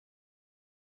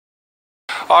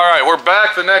All right, we're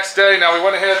back the next day. Now we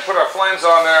went ahead and put our flames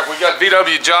on there. We got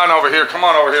VW John over here. Come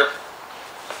on over here.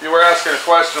 You were asking a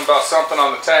question about something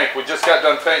on the tank. We just got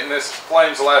done painting this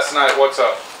flames last night. What's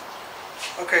up?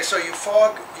 Okay, so you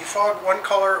fog one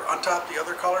color on top of the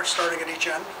other color starting at each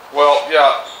end? Well,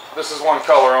 yeah, this is one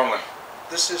color only.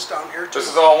 This is down here too? This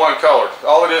is all one color.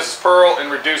 All it is pearl and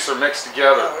reducer mixed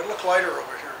together. Oh, it looked lighter over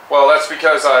here. Well, that's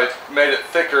because I made it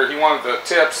thicker. He wanted the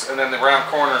tips and then the round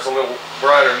corners a little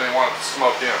brighter, and then he wanted the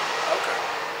smoke in. Okay.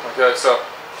 Okay, so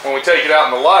when we take it out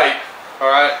in the light,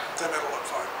 all right? Then it'll look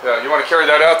fine. Yeah, you want to carry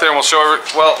that out there and we'll show her.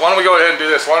 Well, why don't we go ahead and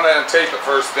do this? Why don't I tape it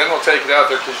first, then we'll take it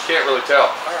out there because you can't really tell.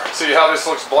 All right. See how this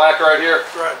looks black right here?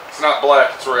 Right. It's not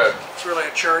black, it's red. It's really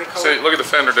a cherry color? See, look at the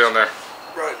fender down there.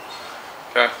 Right.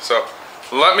 Okay, so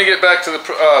let me get back to the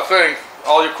thing.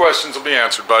 All your questions will be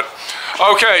answered, bud.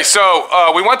 Okay,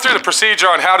 so we went through the procedure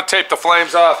on how to tape the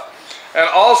flames off and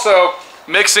also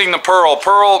mixing the pearl.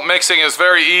 Pearl mixing is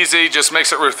very easy, just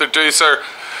mix it with the reducer.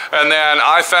 And then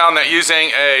I found that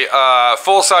using a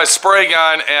full-size spray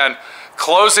gun and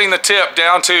closing the tip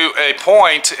down to a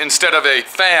point instead of a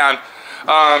fan,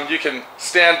 you can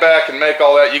stand back and make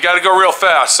all that. You got to go real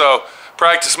fast, so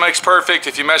practice makes perfect.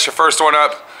 If you mess your first one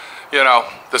up, you know,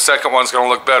 the second one's going to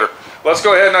look better. Let's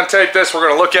go ahead and untape this. We're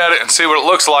going to look at it and see what it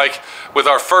looks like with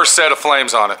our first set of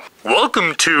flames on it.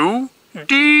 Welcome to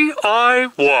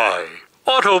D.I.Y.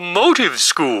 Automotive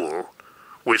School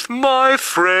with my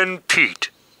friend Pete.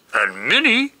 And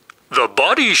Minnie, the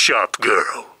body shop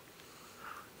girl.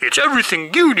 It's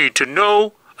everything you need to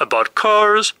know about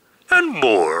cars and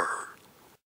more.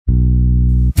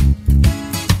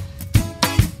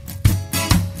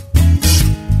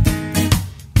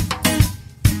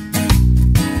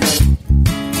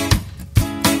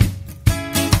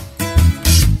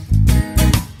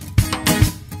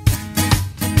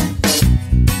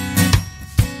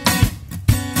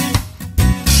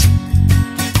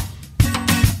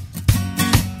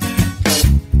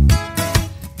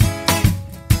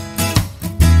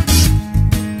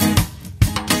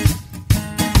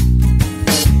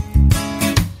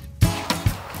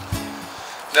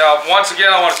 Now, once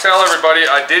again, I want to tell everybody,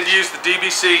 I did use the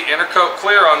DBC Intercoat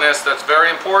Clear on this. That's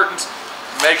very important.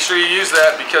 Make sure you use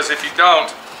that because if you don't,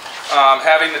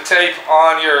 having the tape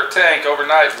on your tank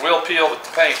overnight will peel the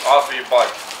paint off of your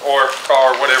bike or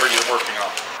car, whatever you're working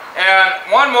on. And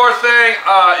one more thing,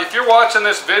 if you're watching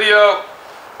this video,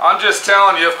 I'm just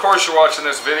telling you, of course you're watching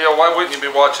this video. Why wouldn't you be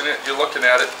watching it? You're looking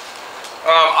at it.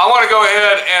 I want to go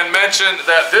ahead and mention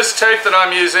that this tape that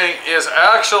I'm using is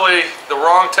actually the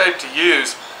wrong tape to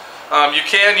use. You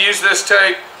can use this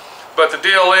tape, but the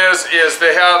deal is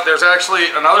there's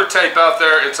actually another tape out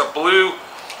there. It's a blue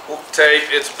tape.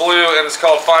 It's blue and it's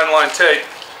called fine line tape.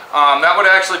 That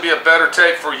would actually be a better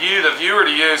tape for you, the viewer,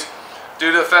 to use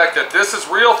due to the fact that this is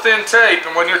real thin tape,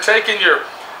 and when you're taking your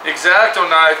X-Acto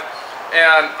knife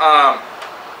and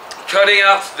cutting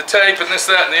out the tape and this,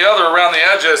 that, and the other around the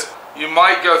edges, you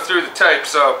might go through the tape.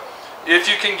 So if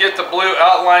you can get the blue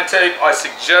outline tape, I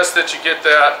suggest that you get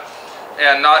that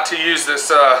and not to use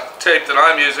this tape that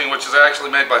I'm using, which is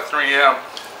actually made by 3M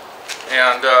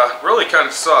and really kind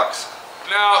of sucks.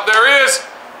 Now, there is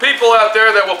people out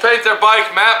there that will paint their bike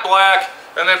matte black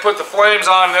and then put the flames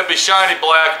on and it'd be shiny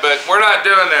black, but we're not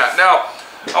doing that. Now,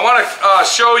 I want to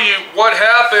show you what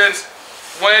happens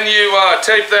when you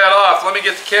tape that off. Let me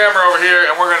get the camera over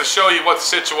here and we're going to show you what the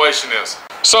situation is.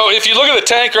 So if you look at the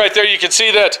tank right there, you can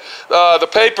see that the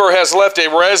paper has left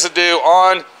a residue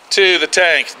on to the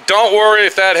tank. Don't worry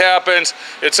if that happens,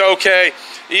 it's okay.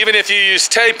 Even if you use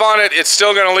tape on it, it's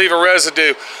still going to leave a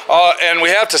residue. And we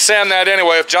have to sand that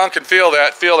anyway. If John can feel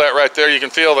that right there. You can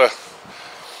feel the,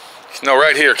 no,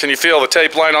 right here. Can you feel the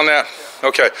tape line on that?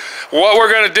 Okay. What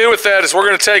we're going to do with that is we're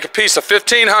going to take a piece of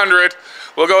 1500.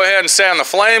 We'll go ahead and sand the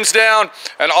flames down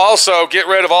and also get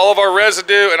rid of all of our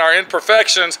residue and our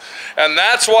imperfections. And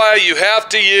that's why you have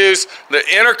to use the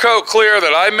Intercoat Clear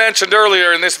that I mentioned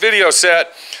earlier in this video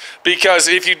set, because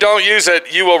if you don't use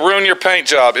it, you will ruin your paint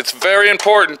job. It's very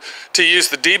important to use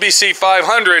the DBC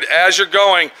 500 as you're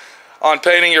going on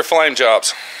painting your flame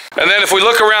jobs. And then if we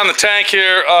look around the tank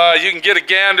here, you can get a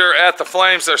gander at the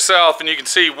flames themselves and you can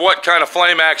see what kind of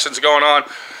flame action's going on.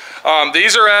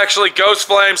 These are actually ghost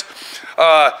flames.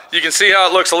 You can see how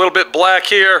it looks a little bit black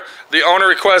here. The owner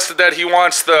requested that he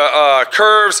wants the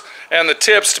curves and the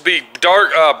tips to be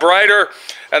dark, brighter,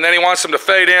 and then he wants them to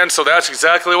fade in, so that's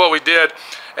exactly what we did,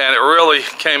 and it really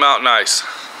came out nice.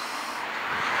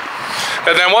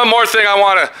 And then one more thing I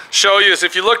want to show you is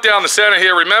if you look down the center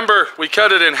here, remember we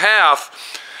cut it in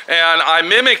half, and I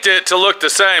mimicked it to look the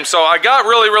same, so I got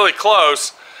really, really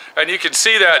close. and you can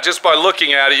see that just by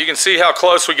looking at it. You can see how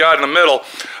close we got in the middle.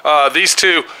 These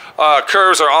two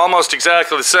curves are almost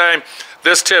exactly the same.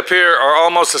 This tip here are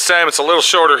almost the same. It's a little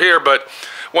shorter here, but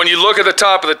when you look at the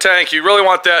top of the tank, you really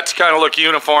want that to kind of look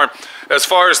uniform. As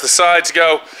far as the sides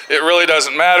go, it really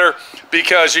doesn't matter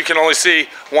because you can only see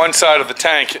one side of the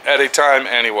tank at a time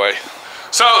anyway.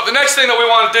 So the next thing that we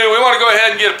want to do, we want to go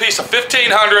ahead and get a piece of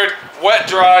 1500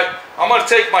 wet dry. I'm going to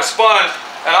take my sponge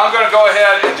and I'm going to go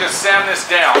ahead and just sand this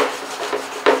down.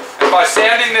 And by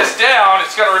sanding this down,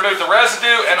 it's going to remove the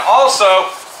residue and also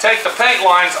take the paint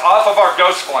lines off of our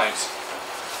ghost flames.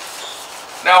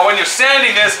 Now when you're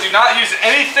sanding this, do not use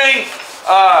anything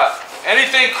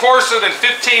coarser than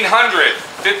 1500.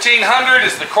 1500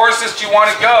 is the coarsest you want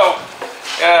to go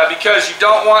because you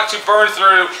don't want to burn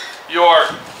through your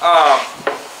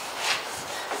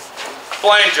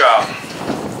flame job.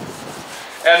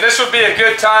 And this would be a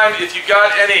good time if you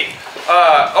got any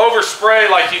overspray,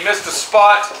 like you missed a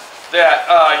spot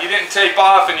that you didn't tape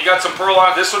off and you got some pearl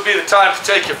on. This would be the time to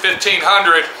take your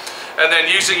 1500 and then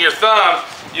using your thumb,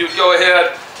 you would go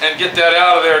ahead and get that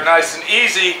out of there nice and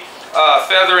easy,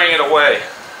 feathering it away.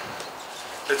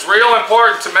 It's real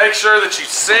important to make sure that you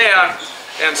sand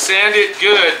and sand it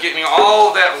good, getting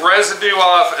all that residue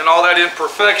off and all that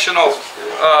imperfectional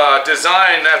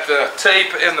design that the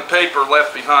tape and the paper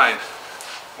left behind.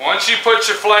 Once you put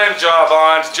your flame job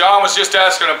on, John was just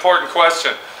asking an important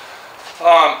question.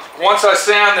 Once I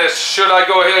sand this, should I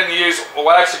go ahead and use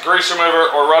wax and grease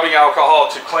remover or rubbing alcohol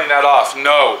to clean that off?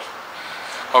 No.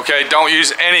 Okay, don't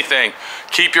use anything.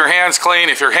 Keep your hands clean.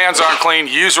 If your hands aren't clean,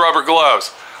 use rubber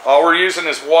gloves. All we're using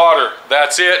is water.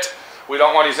 That's it. We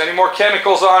don't want to use any more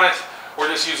chemicals on it. We're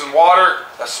just using water,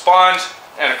 a sponge,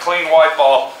 and a clean white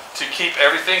ball to keep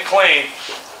everything clean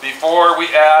before we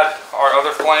add our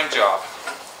other flame job.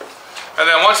 And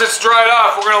then once it's dried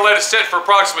off, we're going to let it sit for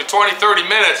approximately 20-30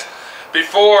 minutes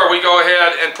before we go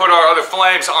ahead and put our other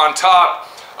flames on top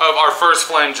of our first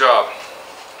flame job.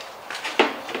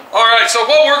 Alright, so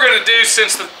what we're going to do,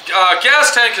 since the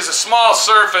gas tank is a small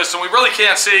surface and we really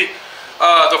can't see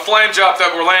the flame job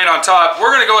that we're laying on top,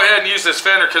 we're going to go ahead and use this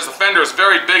fender because the fender is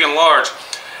very big and large.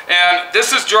 And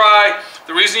this is dry.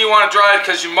 The reason you want to dry it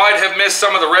because you might have missed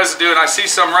some of the residue, and I see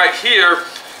some right here.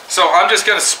 So I'm just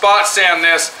going to spot sand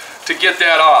this to get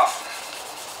that off.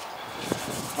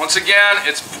 Once again,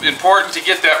 it's important to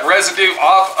get that residue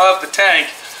off of the tank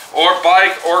or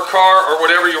bike or car or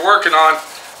whatever you're working on,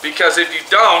 because if you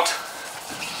don't,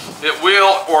 it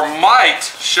will or might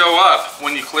show up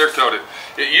when you clear coat it.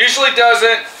 It usually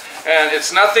doesn't, and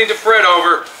it's nothing to fret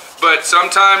over, but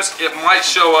sometimes it might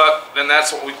show up, and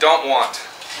that's what we don't want.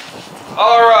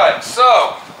 Alright,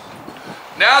 so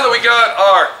now that we got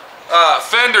our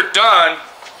fender done,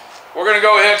 we're going to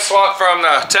go ahead and swap from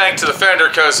the tank to the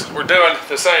fender because we're doing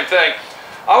the same thing.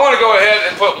 I want to go ahead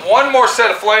and put one more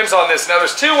set of flames on this. Now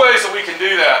there's two ways that we can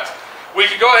do that. We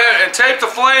can go ahead and tape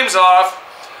the flames off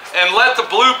and let the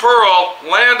blue pearl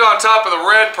land on top of the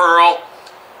red pearl,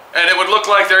 and it would look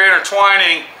like they're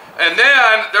intertwining. And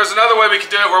then there's another way we can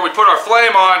do it where we put our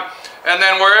flame on, and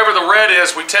then wherever the red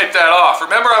is, we tape that off.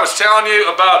 Remember I was telling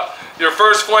you about your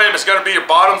first flame is going to be your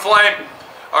bottom flame?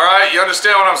 Alright, you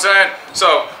understand what I'm saying?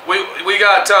 So we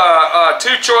got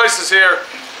two choices here.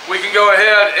 We can go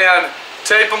ahead and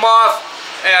tape them off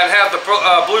and have the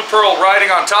blue pearl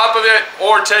riding on top of it,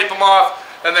 or tape them off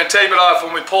and then tape it off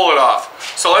when we pull it off.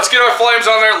 So let's get our flames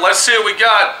on there, let's see what we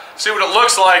got, see what it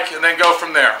looks like, and then go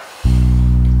from there.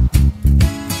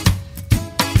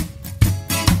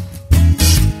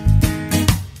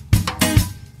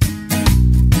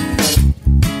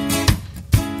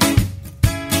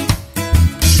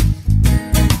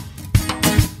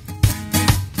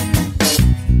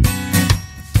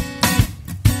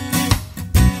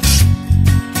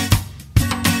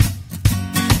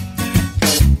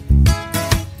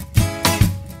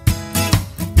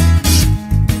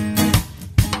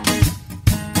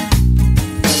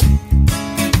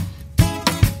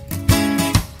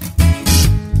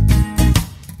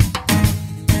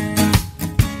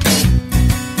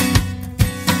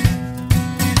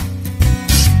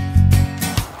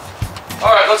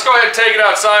 Let's go ahead and take it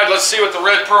outside. Let's see what the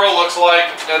red pearl looks like,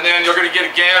 and then you're going to get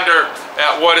a gander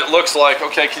at what it looks like.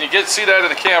 Okay, can you see that in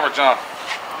the camera, John?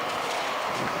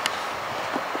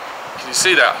 Can you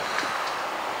see that?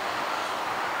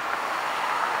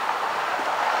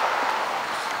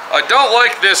 I don't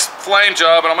like this flame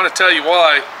job, and I'm going to tell you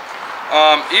why.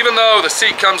 Even though the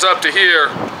seat comes up to here,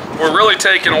 we're really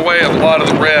taking away a lot of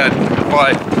the red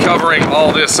by covering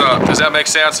all this up. Does that make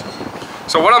sense?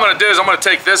 So what I'm going to do is I'm going to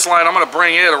take this line, I'm going to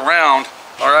bring it around.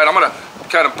 Alright, I'm going to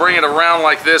kind of bring it around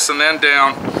like this and then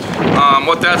down.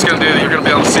 what that's going to do, you're going to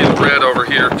be able to see the red over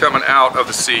here coming out of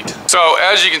the seat. So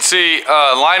as you can see,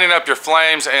 lining up your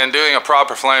flames and doing a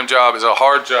proper flame job is a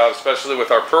hard job, especially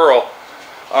with our pearl.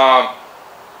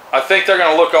 I think they're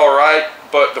going to look all right,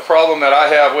 but the problem that I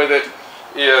have with it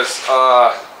is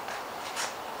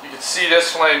you can see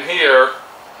this flame here,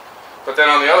 but then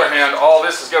on the other hand, all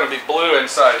this is going to be blue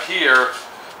inside here,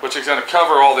 which is going to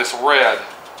cover all this red.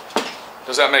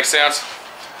 Does that make sense?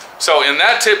 So in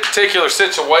that particular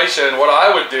situation, what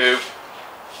I would do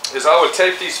is I would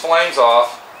tape these flames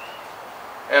off,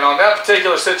 and on that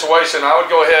particular situation, I would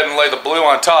go ahead and lay the blue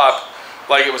on top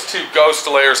like it was two ghost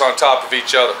layers on top of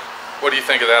each other. What do you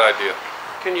think of that idea?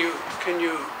 Can you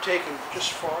take and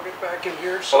just fog it back in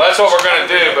here? So well, that's what we're going to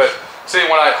do, but see,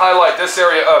 when I highlight this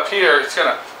area up here, it's going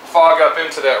to fog up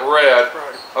into that red,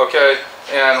 right. Okay,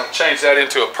 and change that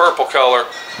into a purple color.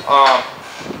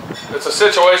 It's a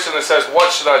situation that says,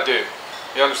 what should I do?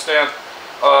 You understand?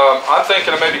 I'm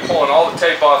thinking of maybe pulling all the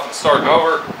tape off and starting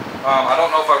over. I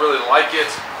don't know if I really like it,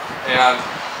 and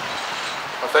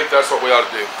I think that's what we ought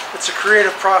to do. It's a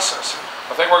creative process.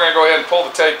 I think we're going to go ahead and pull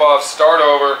the tape off, start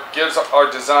over, gives our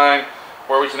design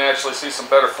where we can actually see some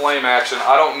better flame action.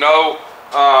 I don't know,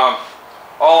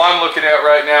 all I'm looking at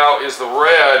right now is the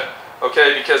red,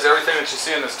 okay, because everything that you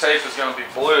see in this tape is going to be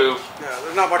blue. Yeah,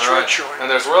 there's not much red showing. And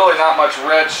there's really not much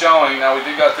red showing. Now we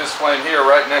do got this flame here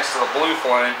right next to the blue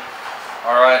flame,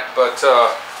 all right, but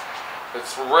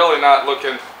it's really not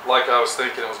looking like I was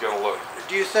thinking it was going to look.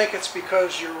 Do you think it's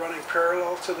because you're running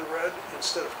parallel to the red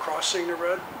instead of crossing the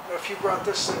red? If you brought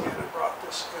this thing in and brought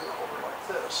this in over like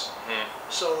this,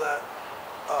 so that...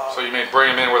 so you mean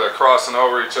bring them in where they're crossing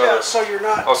over each other? Yeah, so you're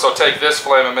not... Oh, so take this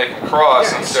flame and make them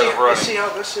cross instead of running. You see how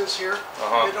this is here?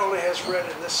 It only has red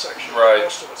in this section. Right.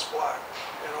 Most of it's black.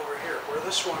 And over here, where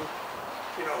this one,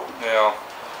 you know... Yeah.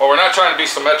 Well, we're not trying to be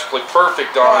symmetrically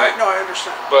perfect on it. No, I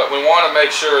understand. But we want to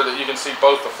make sure that you can see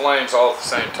both the flames all at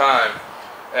the same time.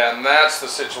 And that's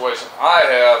the situation I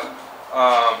have.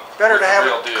 Better to have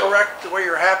it correct the way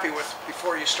you're happy with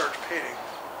before you start painting.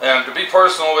 And to be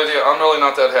personal with you, I'm really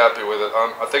not that happy with it.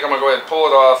 I think I'm going to go ahead and pull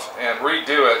it off and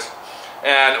redo it.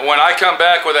 And when I come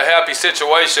back with a happy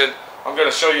situation, I'm going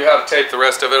to show you how to tape the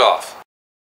rest of it off.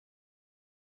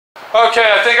 Okay,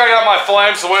 I think I got my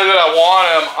flames the way that I want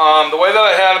them. The way that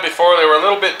I had them before, they were a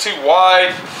little bit too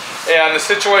wide. And the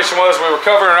situation was we were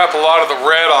covering up a lot of the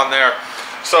red on there.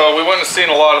 So we wouldn't have seen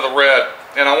a lot of the red,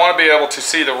 and I want to be able to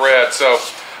see the red. So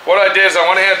what I did is I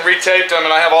went ahead and retaped them,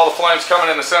 and I have all the flames coming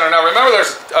in the center. Now remember,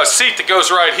 there's a seat that goes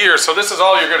right here, so this is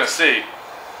all you're going to see.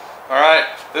 All right,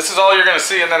 this is all you're going to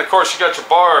see, and then of course you got your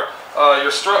bar, your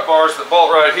strut bars that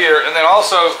bolt right here, and then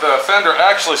also the fender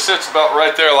actually sits about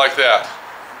right there like that.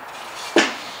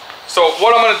 So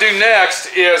what I'm going to do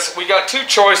next is we got two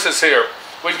choices here.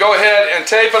 We can go ahead and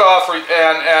tape it off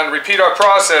and repeat our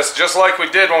process just like we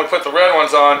did when we put the red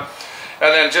ones on,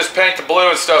 and then just paint the blue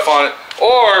and stuff on it.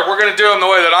 Or we're going to do them the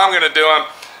way that I'm going to do them,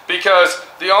 because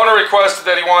the owner requested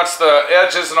that he wants the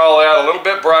edges and all that a little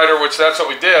bit brighter, which that's what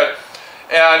we did.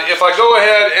 And if I go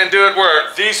ahead and do it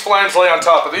where these flames lay on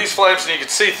top of these flames and you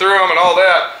can see through them and all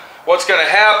that, what's going to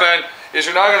happen is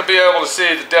you're not going to be able to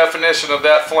see the definition of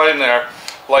that flame there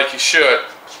like you should.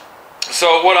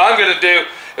 So what I'm going to do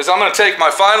is I'm going to take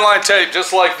my fine line tape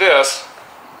just like this,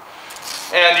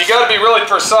 and you got to be really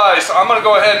precise. I'm going to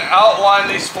go ahead and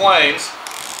outline these flames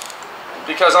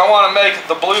because I want to make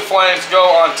the blue flames go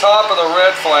on top of the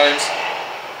red flames,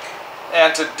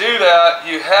 and to do that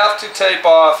you have to tape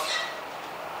off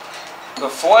the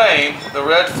flame, the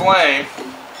red flame,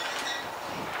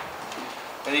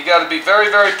 and you got to be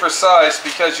very, very precise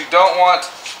because you don't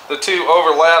want the two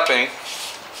overlapping.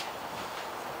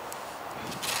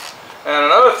 And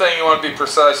another thing you want to be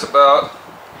precise about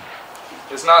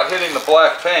is not hitting the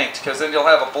black paint, because then you'll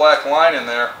have a black line in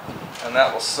there and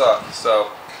that will suck.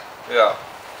 So, yeah.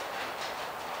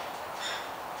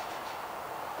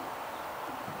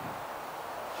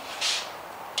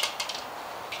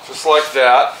 Just like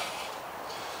that.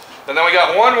 And then we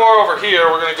got one more over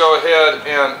here we're going to go ahead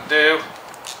and do.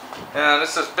 And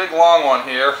it's this big long one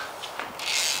here.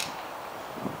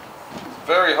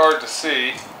 Very hard to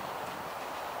see.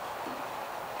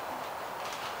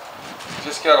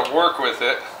 Just got to work with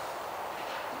it.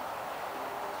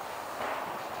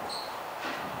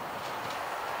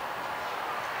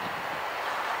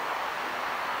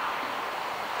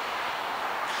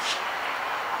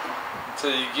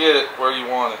 Until you get it where you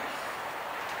want it.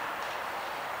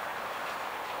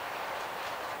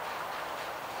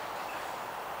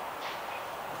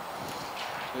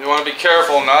 You want to be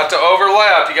careful not to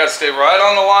overlap. You got to stay right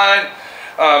on the line.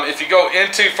 If you go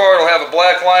in too far, it'll have a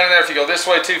black line in there. If you go this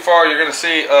way too far, you're going to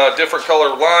see a different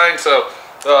color line. So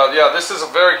yeah, this is a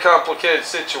very complicated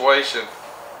situation.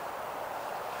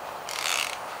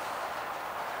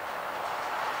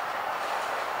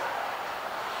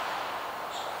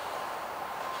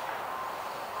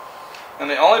 And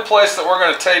the only place that we're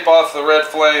going to tape off the red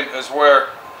flame is where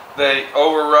they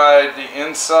override the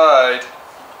inside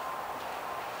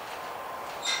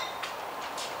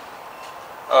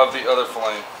of the other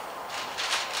flame.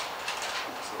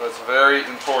 So that's very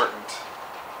important.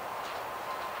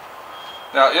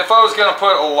 Now, if I was going to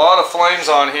put a lot of flames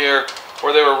on here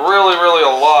where they were really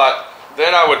a lot,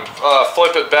 then I would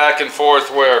flip it back and forth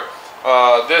where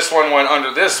this one went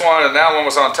under this one and that one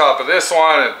was on top of this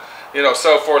one, and you know,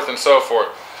 so forth and so forth.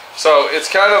 So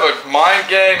it's kind of a mind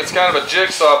game, it's kind of a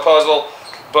jigsaw puzzle,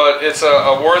 but it's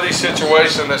a worthy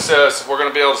situation that says we're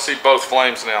going to be able to see both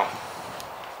flames now.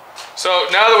 So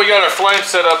now that we got our flame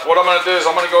set up, what I'm going to do is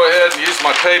I'm going to go ahead and use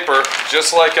my paper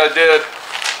just like I did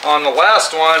on the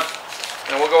last one,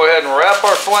 and we'll go ahead and wrap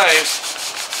our flames,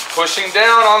 pushing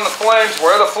down on the flames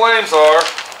where the flames are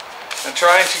and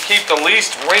trying to keep the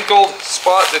least wrinkled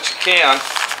spot that you can.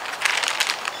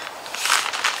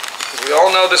 We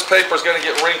all know this paper is going to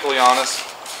get wrinkly on us,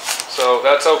 so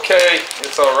that's okay,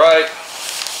 it's alright.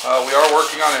 We are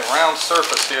working on a round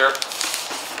surface here,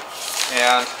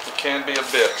 and it can be a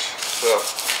bitch. So,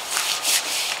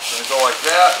 we're going to go like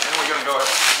that, and we're going to go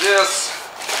like this.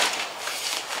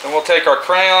 Then we'll take our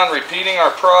crayon, repeating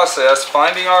our process,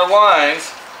 finding our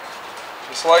lines,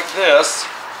 just like this.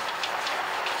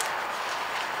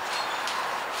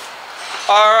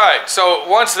 Alright, so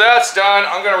once that's done,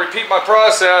 I'm going to repeat my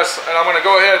process, and I'm going to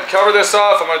go ahead and cover this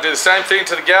off. I'm going to do the same thing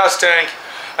to the gas tank,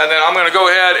 and then I'm going to go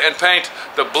ahead and paint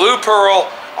the blue pearl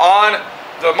on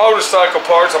the motorcycle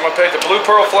parts. I'm going to paint the blue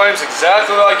pearl flames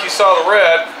exactly like you saw the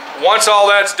red. Once all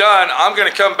that's done, I'm going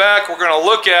to come back, we're going to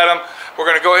look at them, we're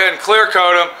going to go ahead and clear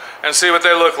coat them and see what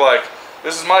they look like.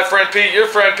 This is my friend Pete, your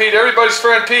friend Pete, everybody's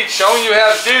friend Pete, showing you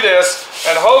how to do this,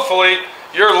 and hopefully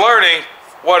you're learning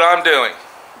what I'm doing.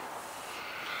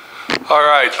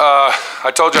 Alright,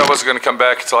 I told you I wasn't going to come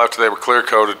back until after they were clear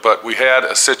coated, but we had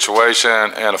a situation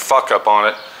and a fuck up on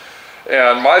it.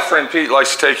 And my friend Pete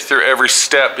likes to take you through every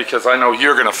step because I know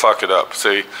you're going to fuck it up,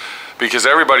 see? Because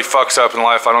everybody fucks up in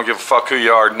life. I don't give a fuck who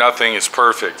you are. Nothing is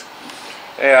perfect.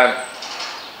 And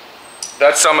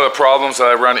that's some of the problems that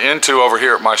I run into over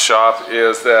here at my shop,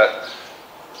 is that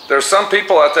there's some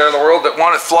people out there in the world that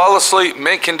want it flawlessly,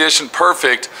 mint condition,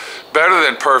 perfect, better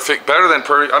than perfect, better than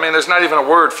perfect. I mean, there's not even a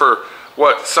word for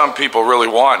what some people really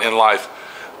want in life.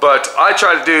 But I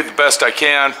try to do the best I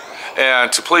can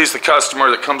and to please the customer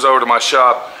that comes over to my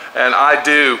shop, and I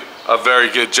do a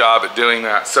very good job at doing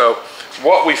that. So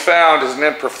what we found is an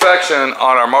imperfection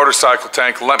on our motorcycle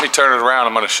tank. Let me turn it around,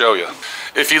 I'm going to show you.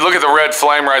 If you look at the red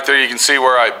flame right there, you can see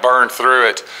where I burned through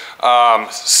it.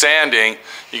 Sanding,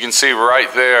 you can see right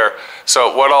there.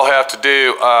 So what I'll have to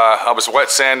do, I was wet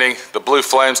sanding the blue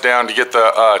flames down to get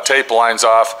the tape lines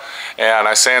off, and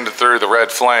I sanded through the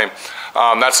red flame.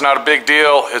 That's not a big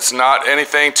deal. It's not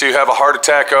anything to have a heart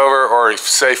attack over or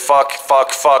say fuck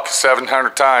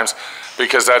 700 times,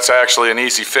 because that's actually an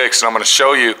easy fix, and I'm going to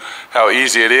show you how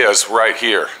easy it is right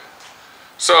here.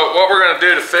 So what we're going to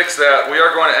do to fix that, we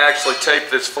are going to actually tape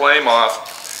this flame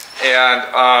off, and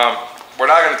we're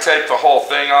not going to tape the whole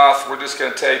thing off. We're just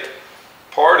going to tape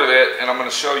part of it, and I'm going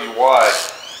to show you why.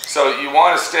 So you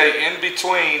want to stay in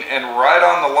between and right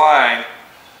on the line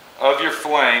of your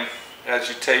flame as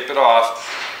you tape it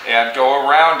off, and go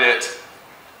around it.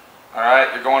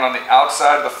 Alright, you're going on the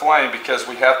outside of the flame because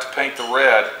we have to paint the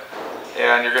red,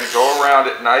 and you're going to go around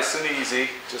it nice and easy,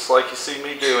 just like you see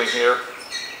me doing here.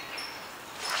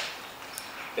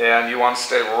 And you want to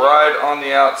stay right on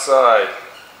the outside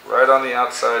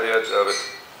edge of it.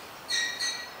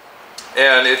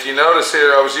 And if you notice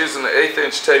here, I was using the 1/8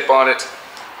 inch tape on it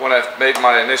when I made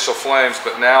my initial flames,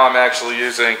 but now I'm actually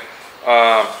using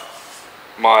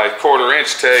my 1/4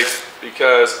 inch tape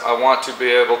because I want to be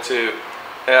able to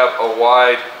have a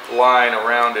wide line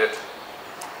around it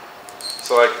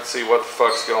so I can see what the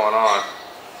fuck's going on.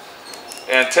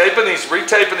 And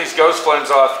retaping these ghost flames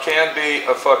off can be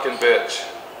a fucking bitch.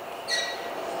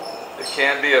 It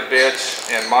can be a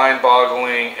bitch and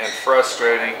mind-boggling and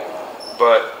frustrating,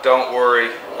 but don't worry,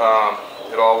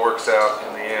 it all works out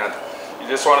in the end. You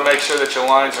just want to make sure that your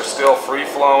lines are still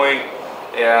free-flowing,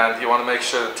 and you want to make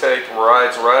sure the tape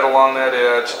rides right along that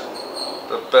edge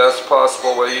the best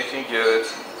possible way you can get it.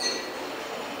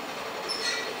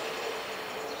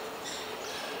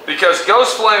 Because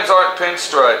ghost flames aren't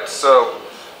pinstripes, so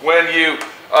when you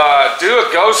do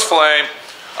a ghost flame,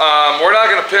 we're not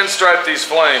going to pinstripe these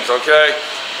flames, okay?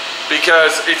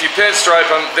 Because if you pinstripe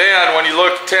them, then when you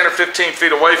look 10 or 15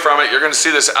 feet away from it, you're going to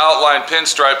see this outline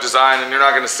pinstripe design and you're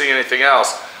not going to see anything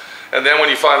else. And then when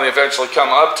you finally eventually come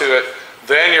up to it,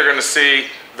 then you're going to see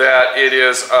that it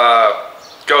is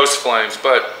ghost flames.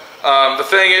 But the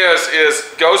thing is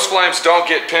ghost flames don't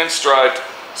get pinstriped,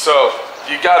 so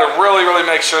you got to really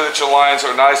make sure that your lines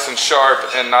are nice and sharp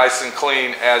and nice and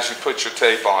clean as you put your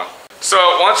tape on. So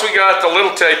once we got the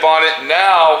little tape on it,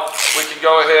 now we can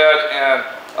go ahead and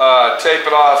tape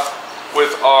it off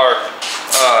with our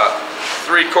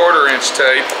 3/4 inch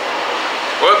tape.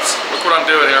 Whoops, look what I'm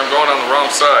doing here, I'm going on the wrong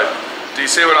side. Do you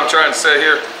see what I'm trying to say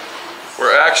here?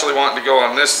 We're actually wanting to go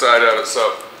on this side of it,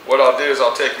 so what I'll do is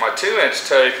I'll take my 2-inch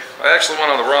tape. I actually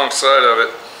went on the wrong side of it.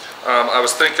 I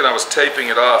was thinking I was taping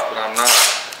it off, but I'm not.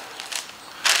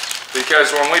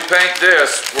 Because when we paint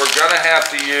this, we're gonna have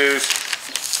to use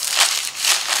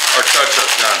our touch-up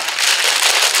gun.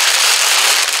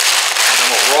 And then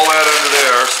we'll roll that under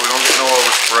there so we don't get no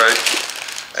overspray.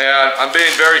 And I'm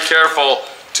being very careful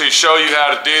to show you how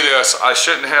to do this. I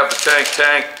shouldn't have the tank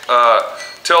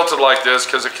tilted like this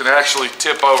because it can actually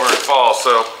tip over and fall.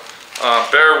 So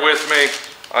bear with me.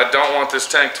 I don't want this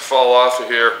tank to fall off of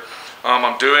here.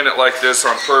 I'm doing it like this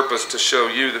on purpose to show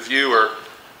you, the viewer,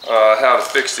 how to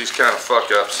fix these kind of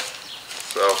fuck-ups.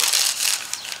 So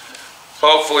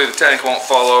hopefully the tank won't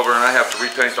fall over and I have to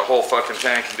repaint the whole fucking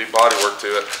tank and do body work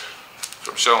to it.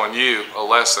 So I'm showing you a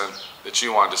lesson that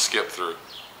you wanted to skip through,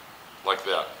 like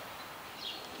that.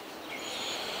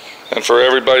 And for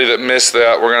everybody that missed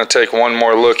that, we're going to take one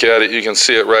more look at it. You can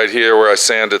see it right here where I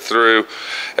sanded through,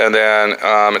 and then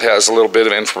it has a little bit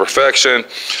of imperfection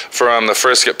from the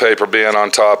frisket paper being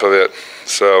on top of it.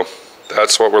 So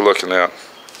that's what we're looking at.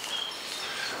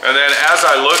 And then as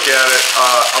I look at it,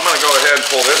 I'm going to go ahead and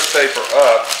pull this paper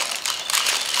up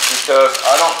because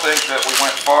I don't think that we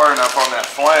went far enough on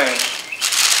that flame.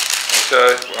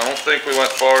 Okay, I don't think we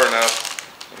went far enough.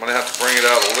 I'm going to have to bring it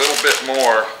out a little bit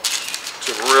more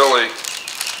to really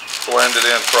blend it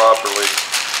in properly.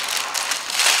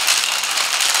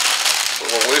 So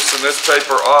we'll loosen this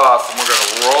paper off and we're going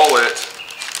to roll it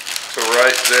to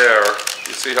right there.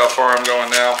 You see how far I'm going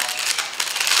now?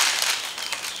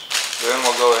 Then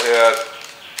we'll go ahead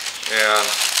and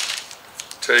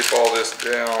tape all this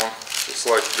down just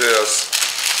like this.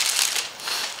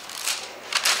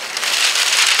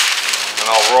 And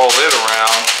I'll roll it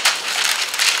around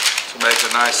to make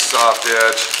a nice soft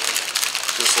edge.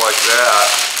 Just like that.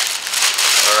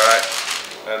 Alright.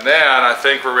 And then I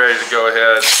think we're ready to go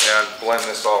ahead and blend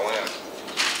this all in.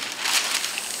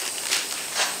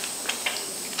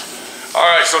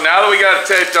 Alright, so now that we got it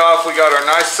taped off, we got our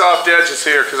nice soft edges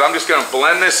here, because I'm just going to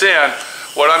blend this in.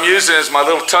 What I'm using is my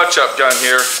little touch-up gun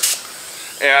here.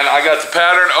 And I got the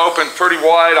pattern open pretty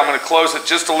wide. I'm going to close it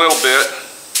just a little bit.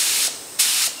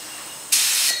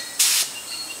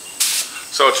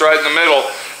 So it's right in the middle.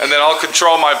 And then I'll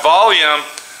control my volume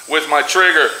with my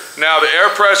trigger. Now the air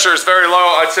pressure is very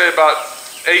low, I'd say about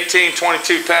 18,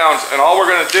 22 pounds. And all we're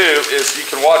going to do is, you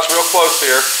can watch real close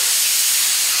here.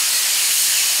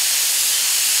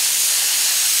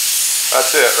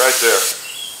 That's it, right there.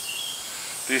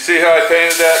 Do you see how I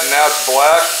painted that and now it's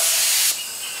black?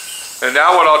 And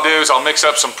now what I'll do is I'll mix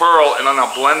up some pearl and then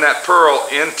I'll blend that pearl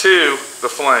into the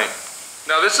flame.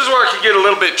 Now this is where it can get a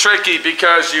little bit tricky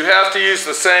because you have to use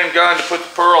the same gun to put the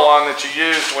pearl on that you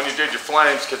used when you did your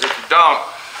flames, because if you don't,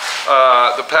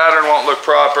 the pattern won't look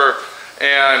proper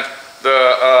and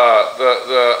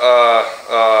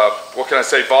what can I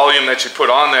say, volume that you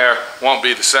put on there won't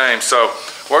be the same. So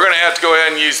we're going to have to go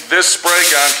ahead and use this spray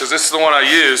gun because this is the one I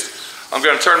used. I'm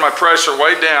going to turn my pressure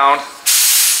way down.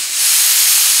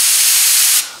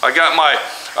 I got my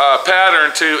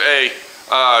pattern to a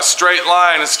straight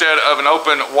line instead of an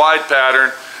open wide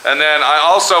pattern, and then I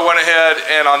also went ahead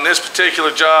and on this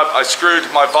particular job I screwed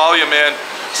my volume in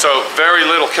so very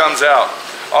little comes out.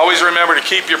 Always remember to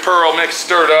keep your pearl mix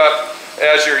stirred up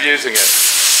as you're using it,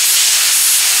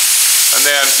 and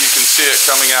then you can see it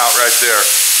coming out right there.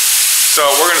 So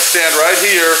we're going to stand right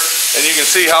here and you can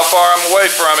see how far I'm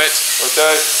away from it,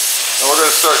 okay? And we're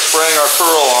going to start spraying our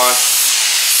pearl on.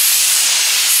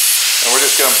 And we're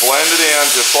just going to blend it in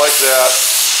just like that.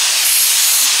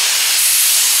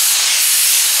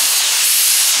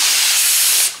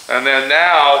 And then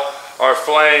now our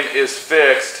flame is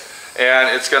fixed and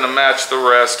it's going to match the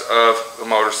rest of the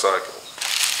motorcycle.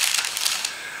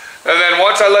 And then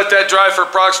once I let that dry for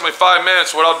approximately 5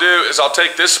 minutes, what I'll do is I'll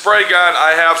take this spray gun.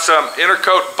 I have some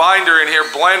Intercoat binder in here,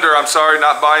 blender, I'm sorry,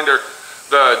 not binder,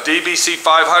 the DBC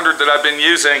 500 that I've been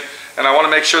using. And I want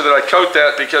to make sure that I coat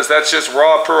that because that's just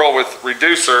raw pearl with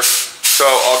reducer. So So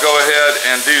I'll go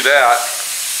ahead and do that.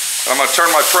 I'm going to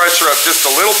turn my pressure up just a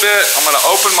little bit. I'm going to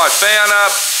open my fan up.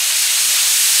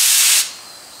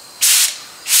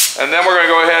 And then we're going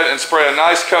to go ahead and spray a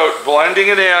nice coat, blending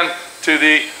it in to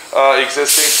the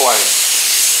existing flame.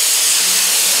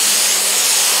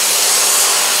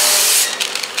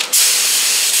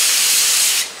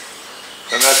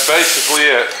 And that's basically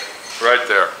it right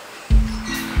there.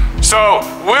 So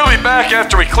we'll be back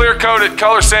after we clear coat it,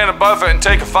 color sand and buff it, and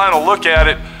take a final look at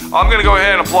it. I'm going to go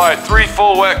ahead and apply 3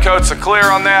 full wet coats of clear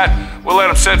on that. We'll let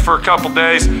them sit for a couple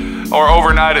days or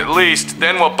overnight at least.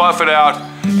 Then we'll buff it out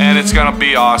and it's going to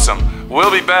be awesome.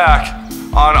 We'll be back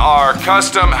on our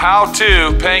custom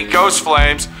how-to paint ghost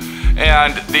flames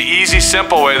and the easy,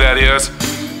 simple way that is.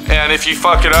 And if you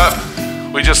fuck it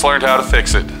up, we just learned how to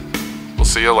fix it. We'll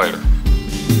see you later.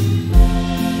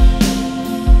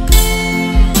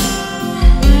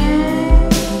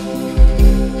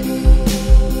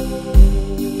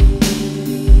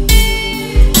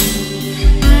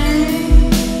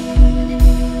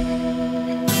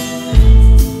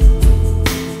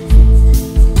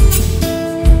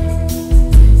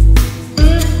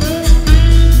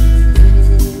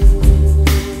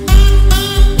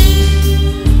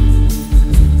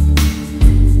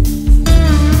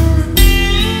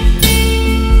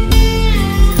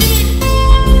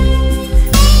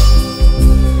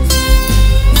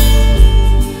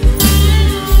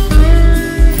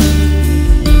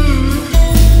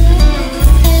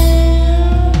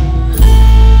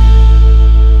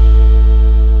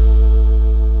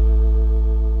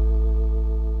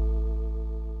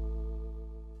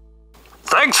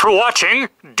 Thanks for watching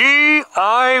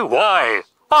D.I.Y.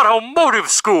 Automotive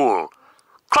School.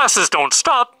 Classes don't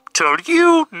stop till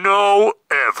you know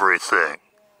everything.